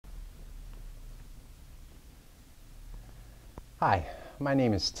Hi, my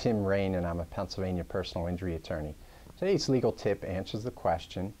name is Tim Rayne and I'm a Pennsylvania personal injury attorney. Today's legal tip answers the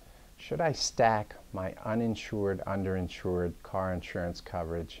question, should I stack my uninsured, underinsured car insurance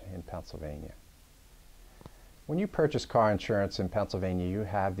coverage in Pennsylvania? When you purchase car insurance in Pennsylvania, you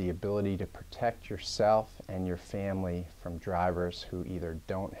have the ability to protect yourself and your family from drivers who either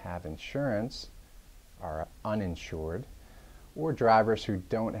don't have insurance, are uninsured, or drivers who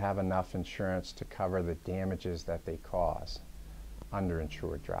don't have enough insurance to cover the damages that they cause,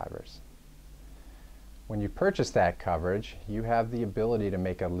 underinsured drivers. When you purchase that coverage, you have the ability to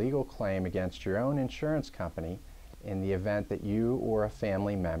make a legal claim against your own insurance company in the event that you or a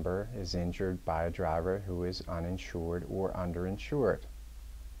family member is injured by a driver who is uninsured or underinsured.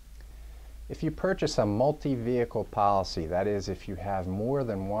 If you purchase a multi-vehicle policy, that is, if you have more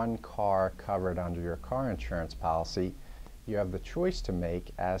than one car covered under your car insurance policy, you have the choice to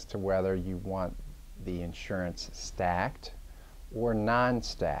make as to whether you want the insurance stacked or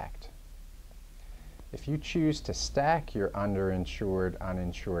non-stacked. If you choose to stack your underinsured,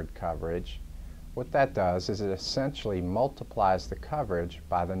 uninsured coverage, what that does is it essentially multiplies the coverage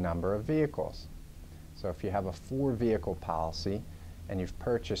by the number of vehicles. So if you have a 4-vehicle policy and you've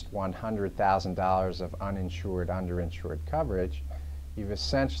purchased $100,000 of uninsured, underinsured coverage, you've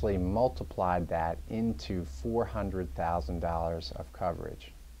essentially multiplied that into $400,000 of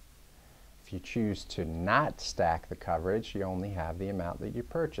coverage. If you choose to not stack the coverage, you only have the amount that you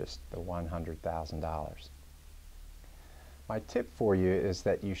purchased, the $100,000. My tip for you is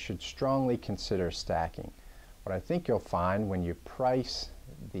that you should strongly consider stacking. What I think you'll find when you price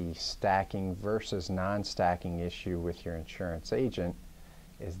the stacking versus non-stacking issue with your insurance agent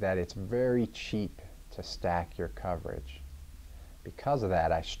is that it's very cheap to stack your coverage. Because of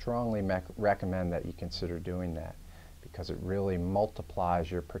that, I strongly recommend that you consider doing that, because it really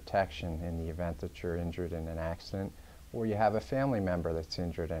multiplies your protection in the event that you're injured in an accident or you have a family member that's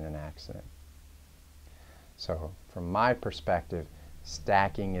injured in an accident. So from my perspective,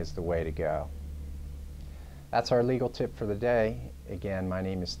 stacking is the way to go. That's our legal tip for the day. Again, my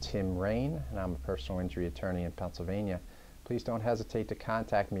name is Tim Rayne and I'm a personal injury attorney in Pennsylvania. Please don't hesitate to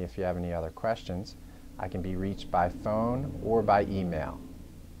contact me if you have any other questions. I can be reached by phone or by email.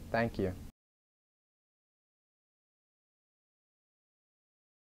 Thank you.